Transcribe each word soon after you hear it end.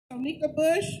Nika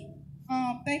Bush.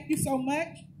 Thank you so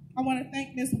much. I want to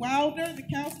thank Ms. Wilder, the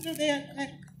counselor there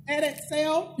at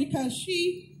Excel, because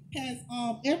she has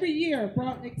every year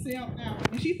brought Excel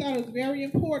out, and she thought it was very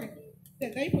important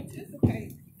that they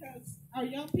participate because our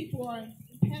young people are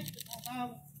impacted by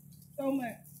violence so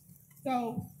much.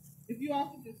 So if you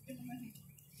all can just give them a hand.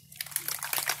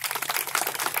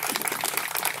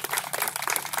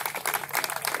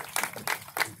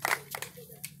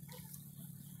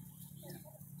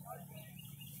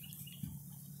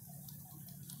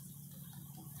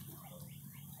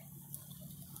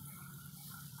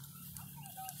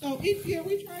 So each year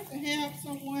we try to have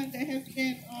someone that has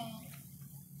been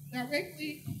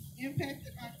directly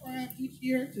impacted by crime each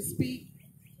year to speak.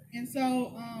 And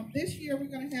so this year we're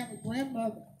going to have a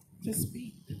grandmother to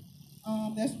speak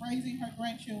that's raising her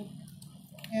grandchildren.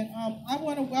 And I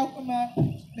want to welcome up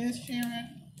Ms.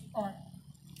 Sharon Carter.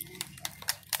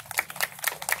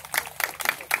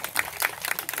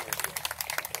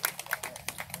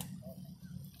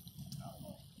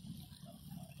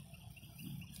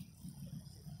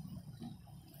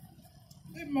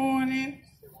 Good morning.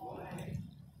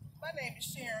 My name is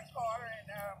Sharon Carter, and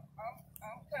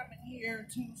I'm coming here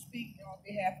to speak on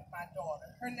behalf of my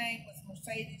daughter. Her name was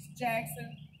Mercedes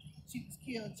Jackson. She was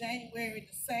killed January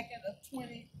the 2nd of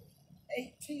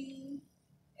 2018,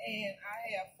 and I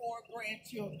have 4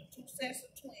 grandchildren, 2 sets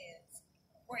of twins,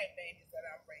 grandbabies that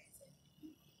I'm raising.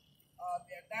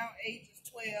 They're now ages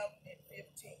 12 and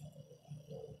 15,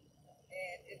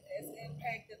 and it has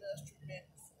impacted us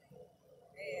tremendously.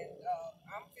 And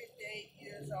I'm 58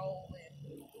 years old and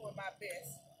doing my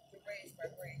best to raise my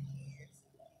grandkids.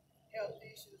 Health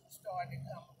issues are starting to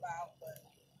come about, but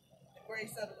the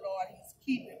grace of the Lord, He's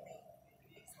keeping me.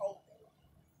 He's holding me.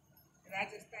 And I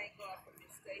just thank God for Miss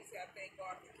Stacy. I thank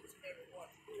God for each and every one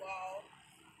of you all.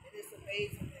 And it's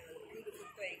amazing and a beautiful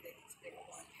thing that each and every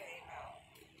one came out.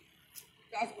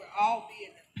 Because we're all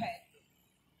being impacted.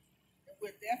 And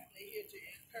we're definitely here to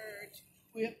encourage,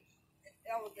 equip, and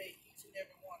elevate each and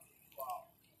every one of you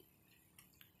all.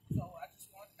 So I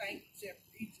just want to thank each and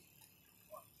every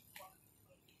one of you for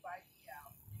inviting me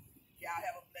out. Y'all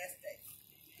have a blessed day.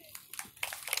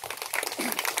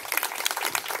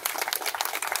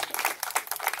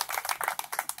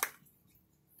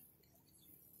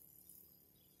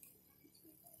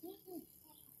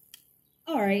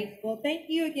 All right. Well, thank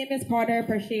you again, Ms. Carter,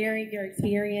 for sharing your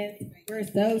experience. We're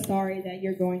so sorry that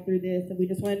you're going through this, and we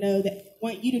just want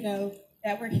you to know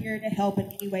that we're here to help in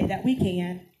any way that we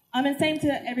can. And same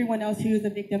to everyone else who is a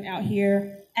victim out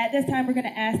here. At this time, we're going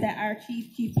to ask that our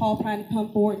Chief Paul Pine,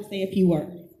 come forward and say a few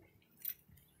words.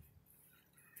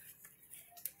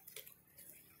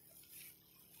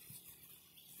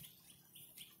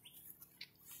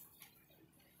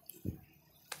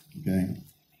 Okay.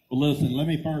 Well, listen, let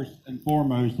me first and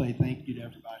foremost say thank you to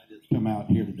everybody that's come out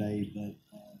here today. But,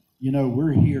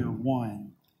 we're here,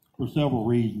 one, for several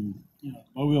reasons. The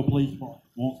Mobile Police Department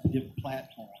wants to give a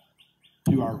platform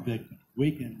to our victims.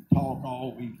 We can talk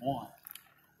all we want,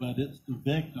 but it's the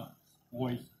victim's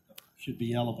voice that should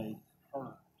be elevated and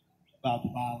heard about the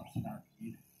violence in our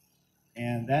community.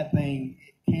 And that thing,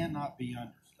 it cannot be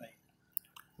understated.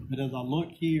 But as I look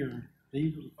here,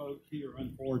 these are the folks here,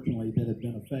 unfortunately, that have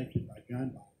been affected by gun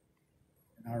violence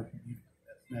in our community.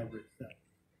 That's never acceptable.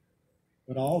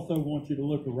 But I also want you to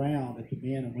look around at the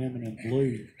men and women in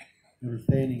blue that are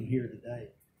standing here today,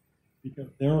 because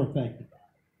they're affected by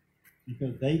it,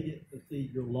 because they get to see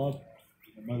your loved one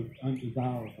in the most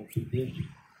undesirable position.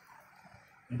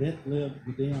 And it lives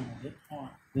with them, and it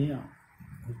haunts them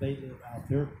as they live out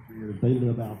their careers, they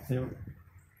live out their lives.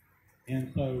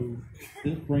 And so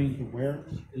this brings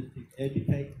awareness, is to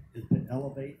educate, is to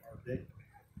elevate our victims.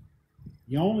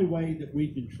 The only way that we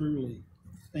can truly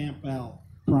stamp out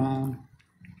crime,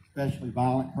 especially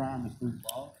violent crime, is through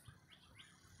love.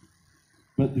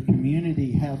 But the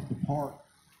community has to partner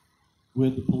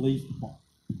with the police department.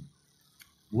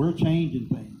 We're changing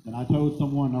things, and I told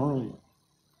someone earlier,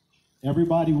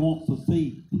 everybody wants a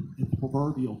seat at the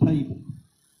proverbial table,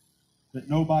 but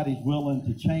nobody's willing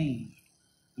to change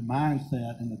the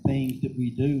mindset and the things that we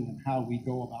do and how we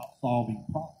go about solving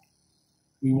problems.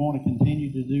 We want to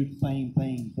continue to do the same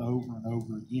things over and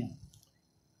over again.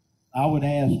 I would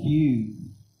ask you,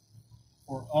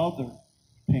 or other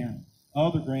parents,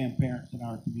 other grandparents in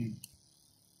our community,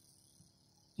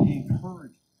 to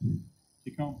encourage them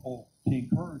to come forward, to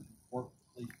encourage them to work with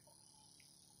the police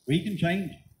department. We can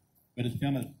change it, but it's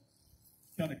gonna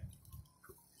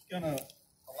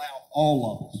allow all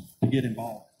of us to get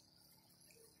involved.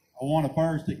 I want to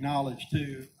first acknowledge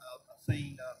too, I've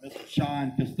seen Mr.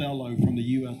 Sean Costello from the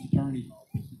U.S. Attorney's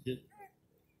Office.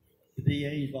 the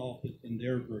DA's office and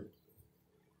their group.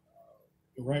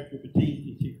 Director Batiste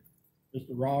is here.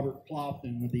 Mr. Robert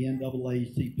Clopton with the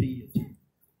NAACP is here.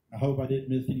 I hope I didn't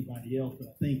miss anybody else, but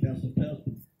I think that's a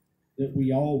testament that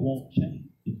we all want change.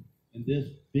 And this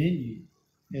venue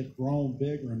has grown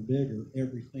bigger and bigger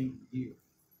every single year.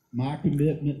 My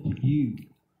commitment to you,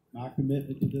 my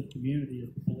commitment to this community as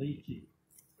the police chief,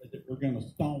 is that we're going to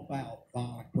stomp out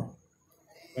violent crime.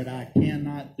 But I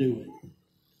cannot do it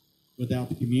without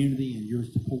the community and your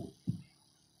support.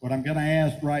 What I'm going to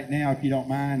ask right now, if you don't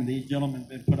mind, and these gentlemen have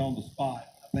been put on the spot,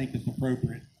 I think it's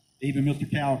appropriate. Even Mr.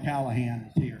 Cal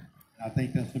Callahan is here. And I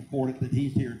think that's important that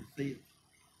he's here to see it.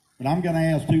 But I'm going to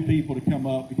ask two people to come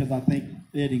up because I think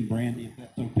it's fitting, Brandy, if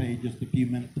that's okay, just a few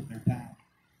minutes of their time.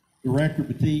 Director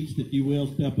Batiste, if you will,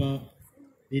 step up.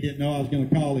 He didn't know I was going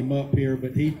to call him up here,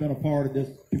 but he's been a part of this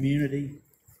community,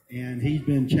 and he's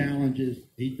been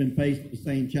faced with the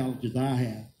same challenges I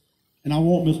have. And I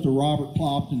want Mr. Robert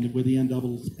Clopton with the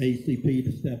NAACP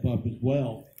to step up as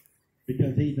well,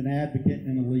 because he's an advocate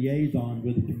and a liaison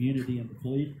with the community and the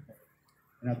police department.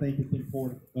 And I think it's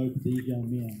important that both of these young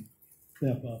men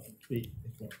step up and speak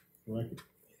as well. Director.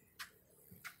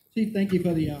 Chief, thank you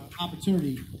for the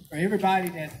opportunity. For everybody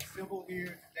that's assembled here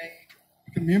today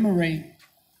to commemorate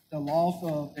the loss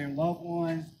of their loved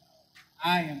ones,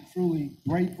 I am truly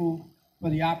grateful for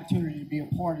the opportunity to be a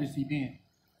part of this event.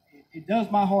 It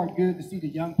does my heart good to see the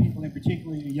young people, and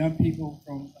particularly the young people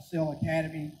from Acela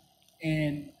Academy,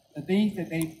 and the things that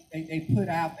they put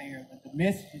out there, the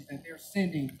messages that they're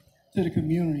sending to the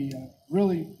community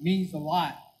really means a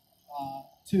lot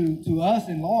to us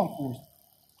in law enforcement.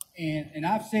 And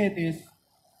I've said this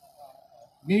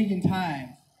a million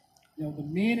times, you know, the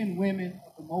men and women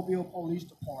of the Mobile Police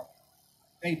Department,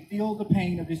 they feel the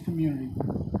pain of this community.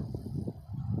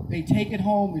 They take it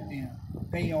home with them.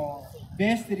 They are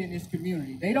vested in this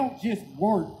community. They don't just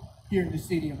work here in the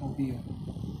city of Mobile.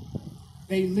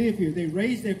 They live here. They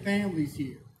raise their families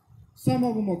here. Some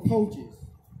of them are coaches.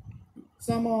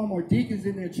 Some of them are deacons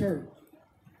in their church.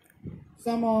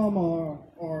 Some of them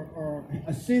are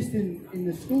assisting in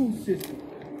the school system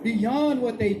beyond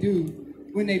what they do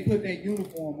when they put that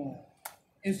uniform on.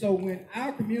 And so when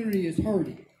our community is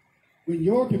hurting, when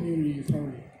your community is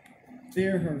hurting,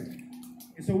 they're hurting.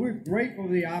 And so we're grateful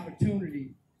for the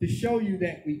opportunity to show you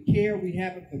that we care, we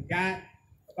haven't forgot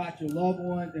about your loved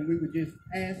ones, and we would just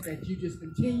ask that you just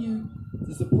continue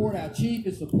to support our chief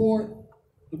and support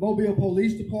the Mobile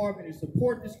Police Department and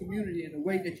support this community in the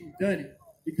way that you've done it,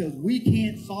 because we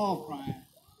can't solve crime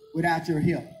without your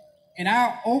help. And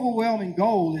our overwhelming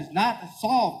goal is not to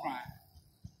solve crime,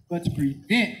 but to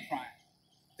prevent crime.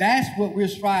 That's what we're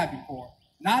striving for,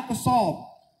 not to solve them,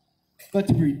 but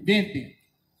to prevent them.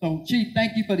 So, Chief,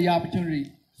 thank you for the opportunity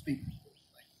to speak.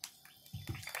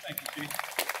 Thank you, Chief.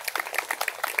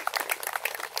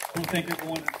 I want to thank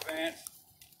everyone in advance.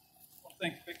 I want to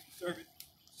thank the Victim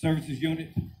Services Unit,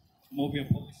 Mobile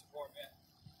Police Department,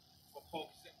 for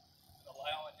focusing and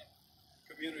allowing the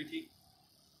community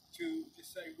to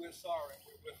just say, we're sorry,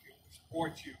 we're with you, we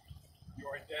support you,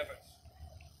 your endeavors.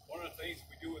 One of the things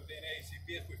we do with the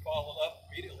NAACP is we follow up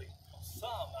immediately on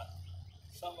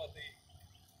some of the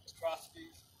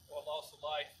atrocities or loss of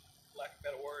life, for lack of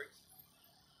better words,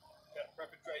 that are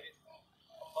perpetrated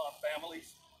upon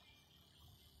families.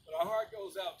 But our heart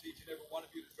goes out to each and every one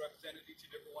of you that's represented, each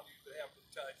and every one of you that have been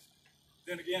touched.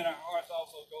 Then again, our heart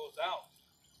also goes out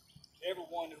to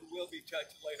everyone who will be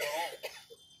touched later on.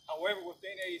 However,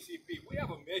 within AACP, we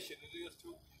have a mission. It is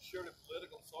to ensure the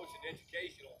political, social, and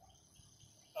educational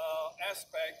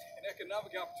aspect and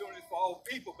economic opportunities for all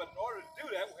people. But in order to do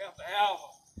that, we have to have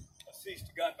a cease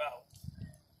to gun violence.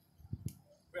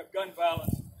 We have gun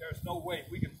violence. There's no way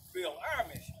we can fulfill our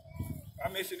mission. Our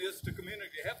mission is to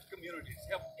community, help the communities,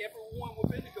 help everyone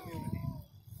within the community.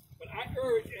 But I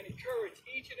urge and encourage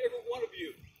each and every one of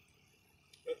you.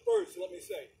 But first, let me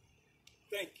say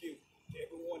thank you to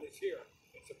everyone that's here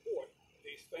in support of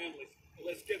these families. And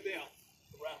let's give them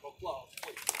a round of applause,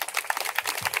 please.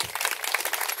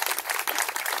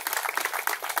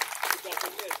 Because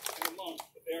in this, in the month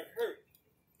that they're hurt,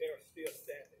 they are still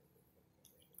standing.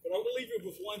 But I will leave you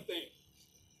with one thing.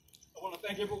 I want to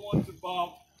thank everyone who's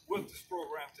involved with this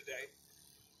program today.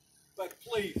 But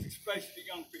please, especially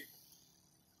the young people,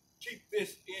 keep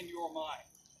this in your mind.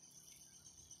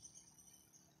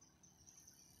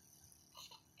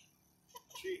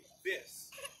 Keep this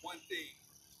one thing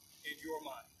in your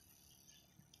mind.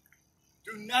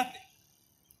 Do nothing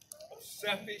of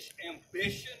selfish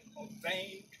ambition or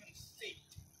vain conceit,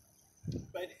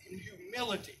 but in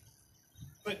humility,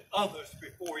 put others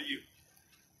before you.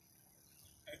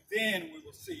 And then we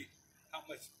will see how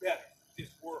much better this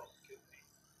world could be.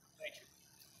 Thank you.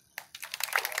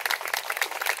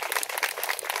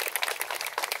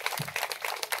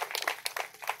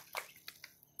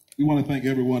 we want to thank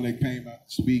everyone that came out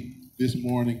to speak this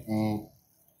morning.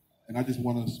 And I just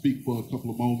want to speak for a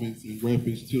couple of moments in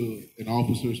reference to an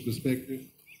officer's perspective.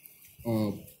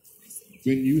 When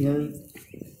you hurt,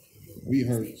 we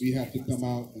hurt. We have to come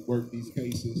out and work these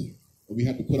cases, and we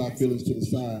have to put our feelings to the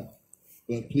side.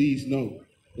 But please know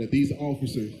that these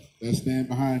officers that stand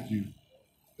behind you,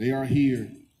 they are here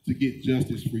to get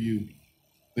justice for you.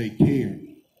 They care.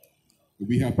 And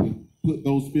we have to put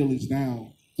those feelings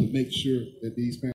down to make sure that these families